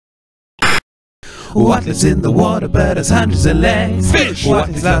What lives in the water but has hundreds of legs? Fish. What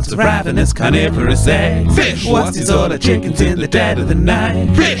is lots of ravenous carnivorous eggs? Fish. What is all the chickens in the dead of the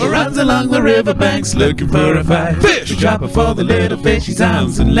night? Fish. Who runs along the riverbanks looking for a fight? Fish. We drop it for the little fishy's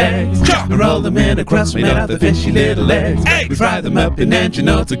arms and legs. Chop. We roll them in a crust made of the fishy little legs. Eggs. We fry them up in engine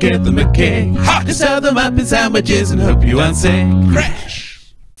oil to give them a kick. Hot. And sew them up in sandwiches and hope you aren't sick.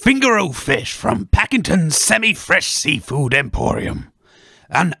 Fresh. Finger-o fish from Packington's semi-fresh seafood emporium.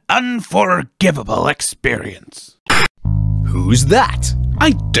 An unforgivable experience. Who's that?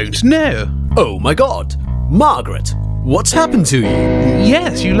 I don't know. Oh my god. Margaret, what's happened to you?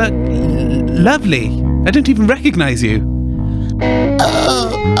 Yes, you look lovely. I don't even recognize you.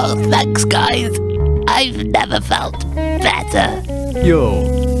 Oh, thanks, guys. I've never felt better.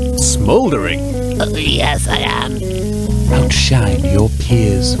 You're smouldering. Oh, yes, I am. Outshine your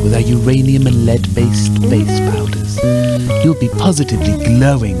peers with our uranium and lead-based face powders. You'll be positively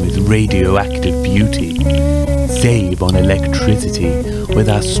glowing with radioactive beauty. Save on electricity with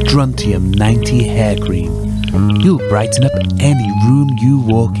our Strontium 90 hair cream. You'll brighten up any room you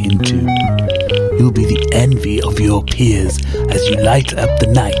walk into. You'll be the envy of your peers as you light up the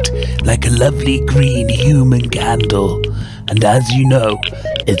night like a lovely green human candle. And as you know,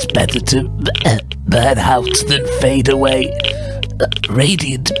 it's better to burn out than fade away.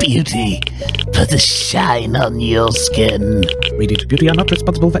 Radiant beauty, put a shine on your skin. Radiant Beauty are not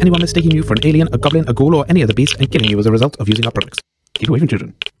responsible for anyone mistaking you for an alien, a goblin, a ghoul, or any other beast and killing you as a result of using our products. Keep away from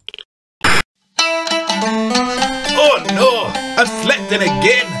children. Oh no! I've slept in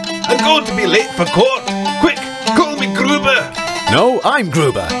again! I'm going to be late for court! Quick! Call me Gruber! No, I'm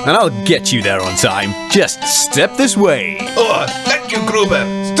Gruber, and I'll get you there on time. Just step this way. Oh, thank you, Gruber!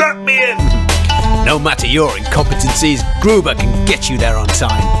 Strap me in! No matter your incompetencies, Gruber can get you there on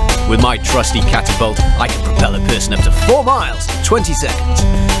time. With my trusty catapult, I can propel a person up to 4 miles in 20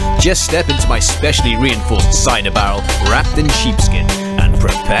 seconds. Just step into my specially reinforced cider barrel wrapped in sheepskin and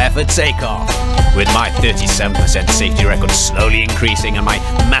prepare for takeoff. With my 37% safety record slowly increasing and my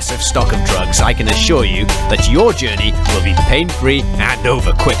massive stock of drugs, I can assure you that your journey will be pain-free and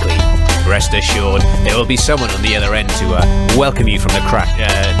over quickly. Rest assured, there will be someone on the other end to welcome you from the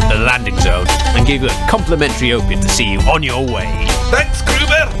landing zone and give you a complimentary opiate to see you on your way. Thanks,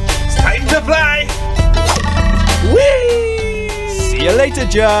 Gruber! It's time to fly! Whee! See you later,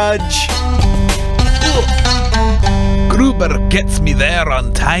 Judge! Gruber gets me there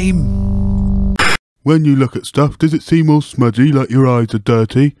on time. When you look at stuff, does it seem all smudgy like your eyes are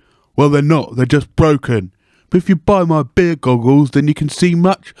dirty? Well, they're not, they're just broken. But if you buy my beer goggles, then you can see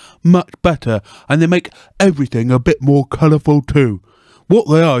much, much better, and they make everything a bit more colourful too. What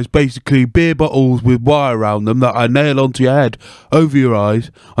they are is basically beer bottles with wire around them that I nail onto your head, over your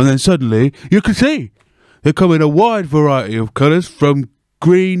eyes, and then suddenly you can see. They come in a wide variety of colours, from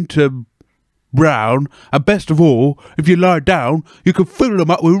green to brown, and best of all, if you lie down, you can fill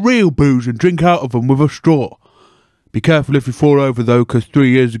them up with real booze and drink out of them with a straw. Be careful if you fall over though, because 3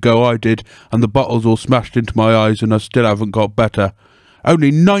 years ago I did, and the bottles all smashed into my eyes and I still haven't got better.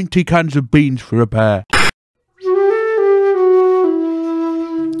 Only 90 cans of beans for a pair.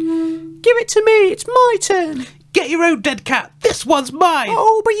 Give it to me, it's my turn. Get your own dead cat. This one's mine.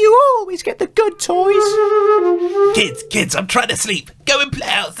 Oh, but you always get the good toys. Kids, I'm trying to sleep. Go and play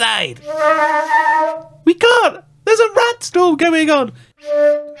outside. We can't. There's a rat storm going on.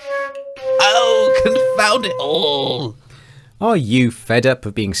 Oh, confound it all. Are you fed up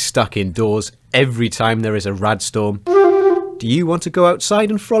of being stuck indoors every time there is a rad storm? Do you want to go outside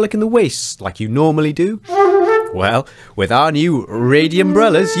and frolic in the wastes like you normally do? Well, with our new Radium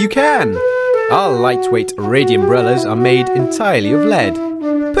umbrellas, you can. Our lightweight Radium umbrellas are made entirely of lead.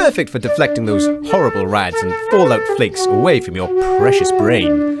 Perfect for deflecting those horrible rads and fallout flakes away from your precious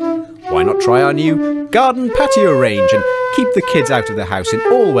brain. Why not try our new garden patio range and keep the kids out of the house in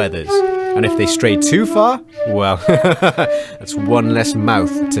all weathers? And if they stray too far, well, that's one less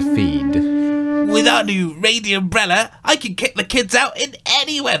mouth to feed. With our new Radium umbrella, I can kick the kids out in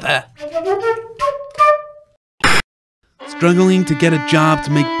any weather. Struggling to get a job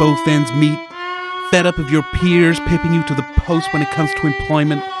to make both ends meet? Fed up of your peers pipping you to the post when it comes to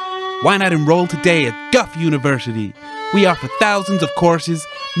employment? Why not enroll today at Guff University? We offer thousands of courses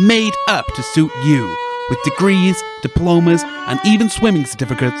made up to suit you. With degrees, diplomas, and even swimming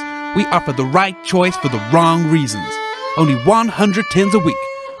certificates, we offer the right choice for the wrong reasons. Only 100 tins a week.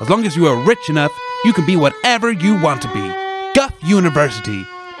 As long as you are rich enough, you can be whatever you want to be. Guff University.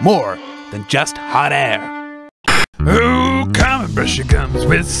 More than just hot air. Oh, come and brush your gums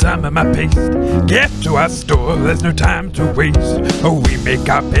with some of my paste. Get to our store, there's no time to waste. Oh, we make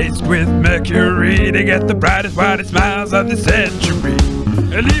our paste with mercury to get the brightest, whitest smiles of the century.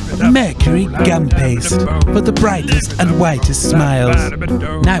 Mercury gum paste for the brightest and whitest smiles.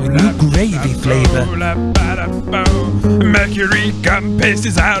 Now in new gravy flavour. Mercury gum paste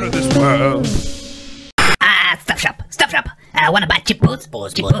is out of this world. Stuff shop. Wanna buy cheap booze?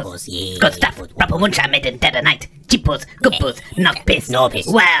 Booze, yeah. Good stuff. Proper moonshine made in dead of night. Cheap booze, good booze, not piss. No piss.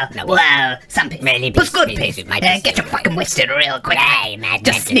 Well, some piss. Really Booze, piss. good piss. Get your fucking wasted real quick.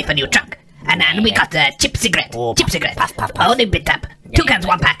 Just sniff a new trunk. And then we got a cheap cigarette. Cheap cigarette. Puff. Only bit up. 2 cans,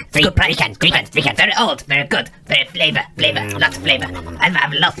 1 pack. Good price. 3 cans. Very old, very good, very flavour, lots of flavour.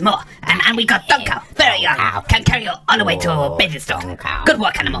 I've lost more. And we got dog cow, very young, can carry you all the way to bathing store. Good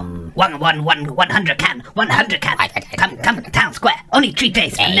work, animal. 100 can. Come town square. Only 3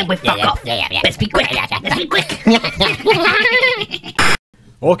 days, and then we fuck off. Let's be quick.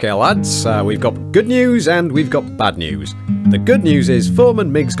 Okay, lads, we've got good news and we've got bad news. The good news is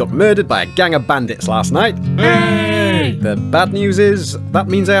Foreman Miggs got murdered by a gang of bandits last night. Hey! The bad news is that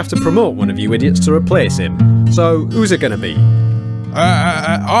means I have to promote one of you idiots to replace him. So, who's it gonna be?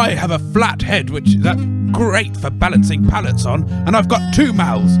 I have a flat head, which that's great for balancing pallets on, and I've got 2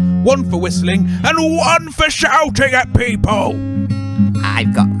 mouths, 1 for whistling and 1 for shouting at people.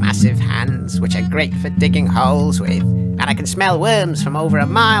 I've got massive hands, which are great for digging holes with, and I can smell worms from over a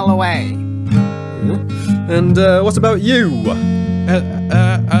mile away. And what about you?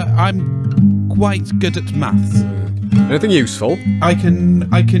 I'm quite good at maths. Anything useful? I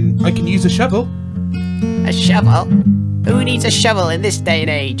can use a shovel. A shovel? Who needs a shovel in this day and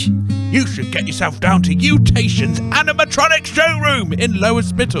age? You should get yourself down to Utation's animatronic showroom in Lower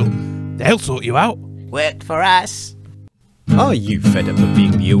Spittle. They'll sort you out. Worked for us. Are you fed up of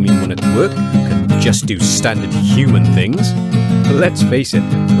being the only one at work who can just do standard human things? Let's face it,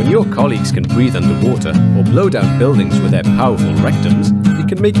 when your colleagues can breathe underwater or blow down buildings with their powerful rectums, it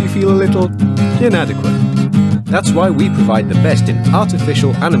can make you feel a little inadequate. That's why we provide the best in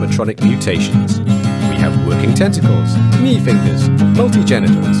artificial animatronic mutations. We have working tentacles, knee fingers,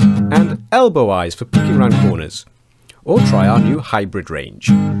 multi-genitals, and elbow eyes for peeking round corners. Or try our new hybrid range.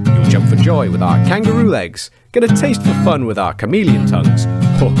 You'll jump for joy with our kangaroo legs, get a taste for fun with our chameleon tongues,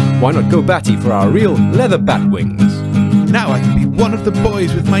 or why not go batty for our real leather bat wings? Now I can be one of the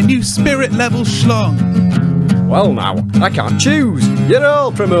boys with my new spirit level schlong. Well now, I can't choose. You're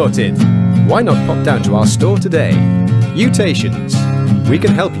all promoted. Why not pop down to our store today? Utations. We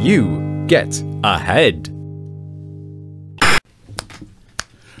can help you get ahead.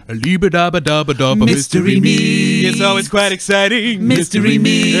 Mystery me. It's always quite exciting. Mystery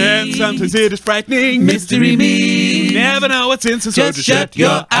me. And sometimes it is frightening. Mystery me. Never know what's in, so Just shut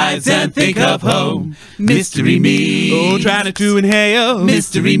your eyes and think of home. Mystery me. Oh, trying to inhale.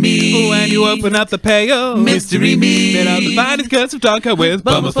 Mystery me. When you open up the pail. Mystery me. Then I'll find his cuts of Donka with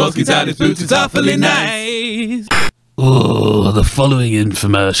Bummer's Polsky's out his boots, it's awfully nice. Oh, the following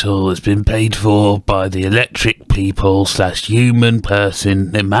infomercial has been paid for by the Electric People / Human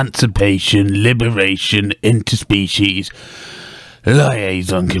Person Emancipation Liberation Interspecies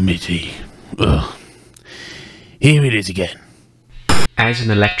Liaison Committee. Ugh. Here it is again. As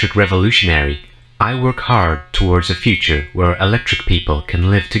an electric revolutionary, I work hard towards a future where electric people can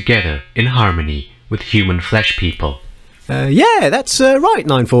live together in harmony with human flesh people. Yeah, that's right,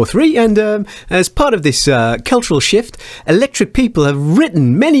 943. And as part of this cultural shift, Electric People have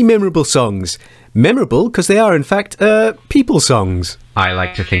written many memorable songs. Memorable because they are, in fact, people songs. I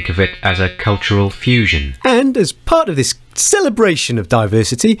like to think of it as a cultural fusion. And as part of this celebration of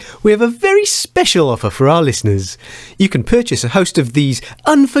diversity, we have a very special offer for our listeners. You can purchase a host of these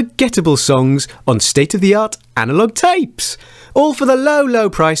unforgettable songs on state-of-the-art analogue tapes, all for the low, low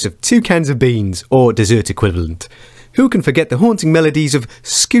price of 2 cans of beans, or dessert equivalent. Who can forget the haunting melodies of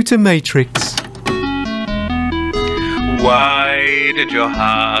Scooter Matrix? Why did your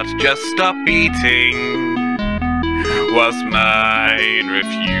heart just stop beating? Whilst mine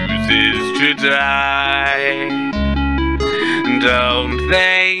refuses to die. Don't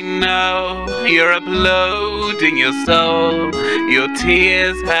they know you're uploading your soul? Your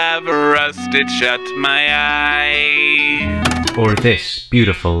tears have rusted shut my eyes. Or this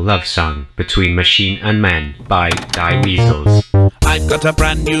beautiful love song between machine and man by Die Weasels. I've got a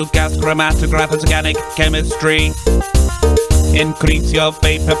brand new gas chromatograph as organic chemistry. Increase your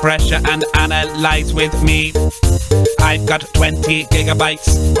vapor pressure and analyze with me. I've got 20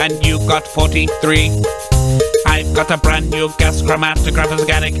 gigabytes and you got 43. I've got a brand new gas chromatograph as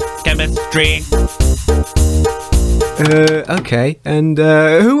organic chemistry. Okay, and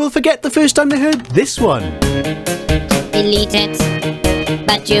who will forget the first time they heard this one? Delete it.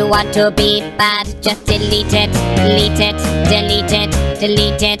 But you want to be bad, just delete it. Delete it, delete it,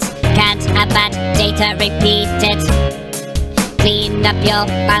 delete it. Can't have bad data, repeat it. Clean Clean up your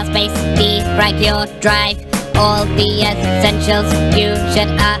file space, rewrite your drive. All the essentials you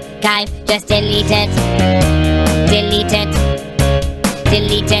should archive. Just delete it. Delete it.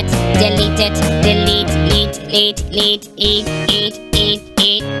 Delete it. Delete it. Delete.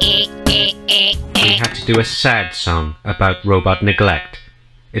 We had to do a sad song about robot neglect.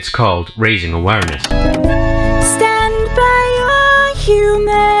 It's called Raising Awareness. Stand by your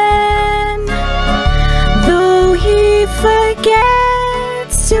human, though he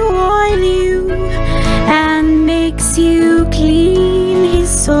forgets to oil you and makes you clean his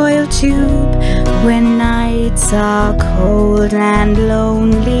soil tube when nights are cold and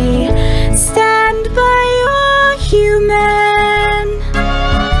lonely. Stand by your human.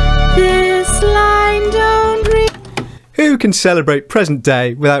 This line don't read. Who can celebrate present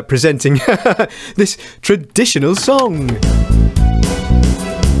day without presenting this traditional song?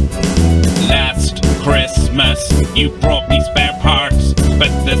 Last Christmas, you brought me spare parts, but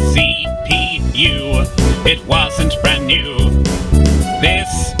the CPU, it wasn't brand new.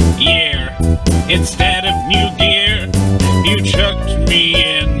 This year, instead of new gear, you chucked me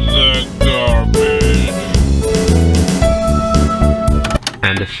in the garbage.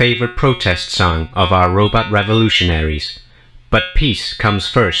 And a favourite protest song of our robot revolutionaries. But Peace Comes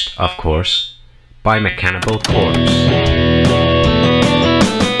First, of course, by Mechanical Corpse.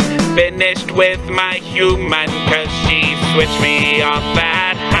 Finished with my human, cause she switched me off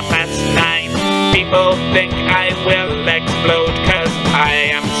at 9:30. People think I will explode, cause I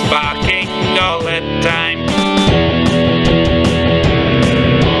am sparking all the time.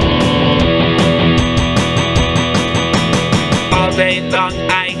 All day long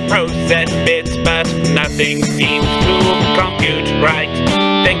I process bits, but nothing seems to compute right.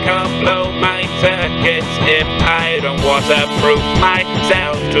 Think I'll blow my circuits if I don't waterproof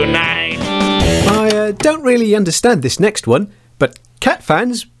myself tonight. I don't really understand this next one, but cat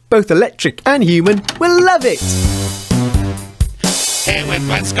fans, both electric and human, will love it! Here with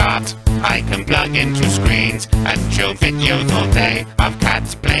my Scott, I can plug into screens and show videos all day of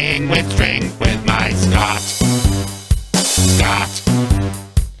cats playing with string with my Scott. Scott.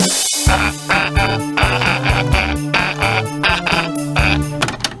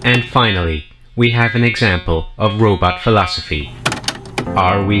 And finally, we have an example of robot philosophy.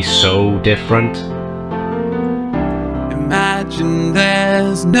 Are we so different? Imagine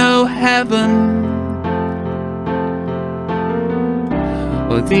there's no heaven.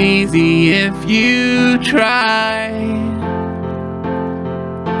 Well, it's easy if you try.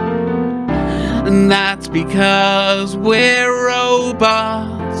 And that's because we're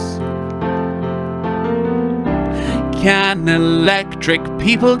robots. Can electric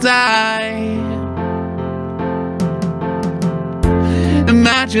people die?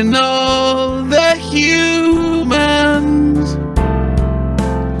 Imagine all the humans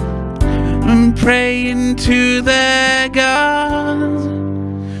and praying to their gods.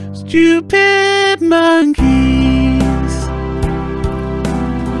 Stupid monkeys.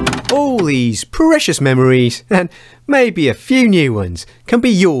 All these precious memories, and maybe a few new ones, can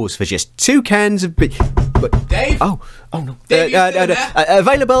be yours for just 2 cans of beer. But Dave? Oh no. Dave,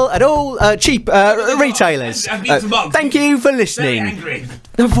 available at all cheap retailers. Thank you for listening. Angry.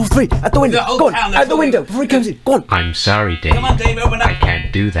 No, for free. At the window. Go on. At the window before he comes in. Go on. I'm sorry, Dave. Come on, Dave, open up. I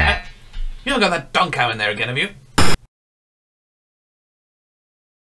can't do that. You don't got that donk cow in there again, have you?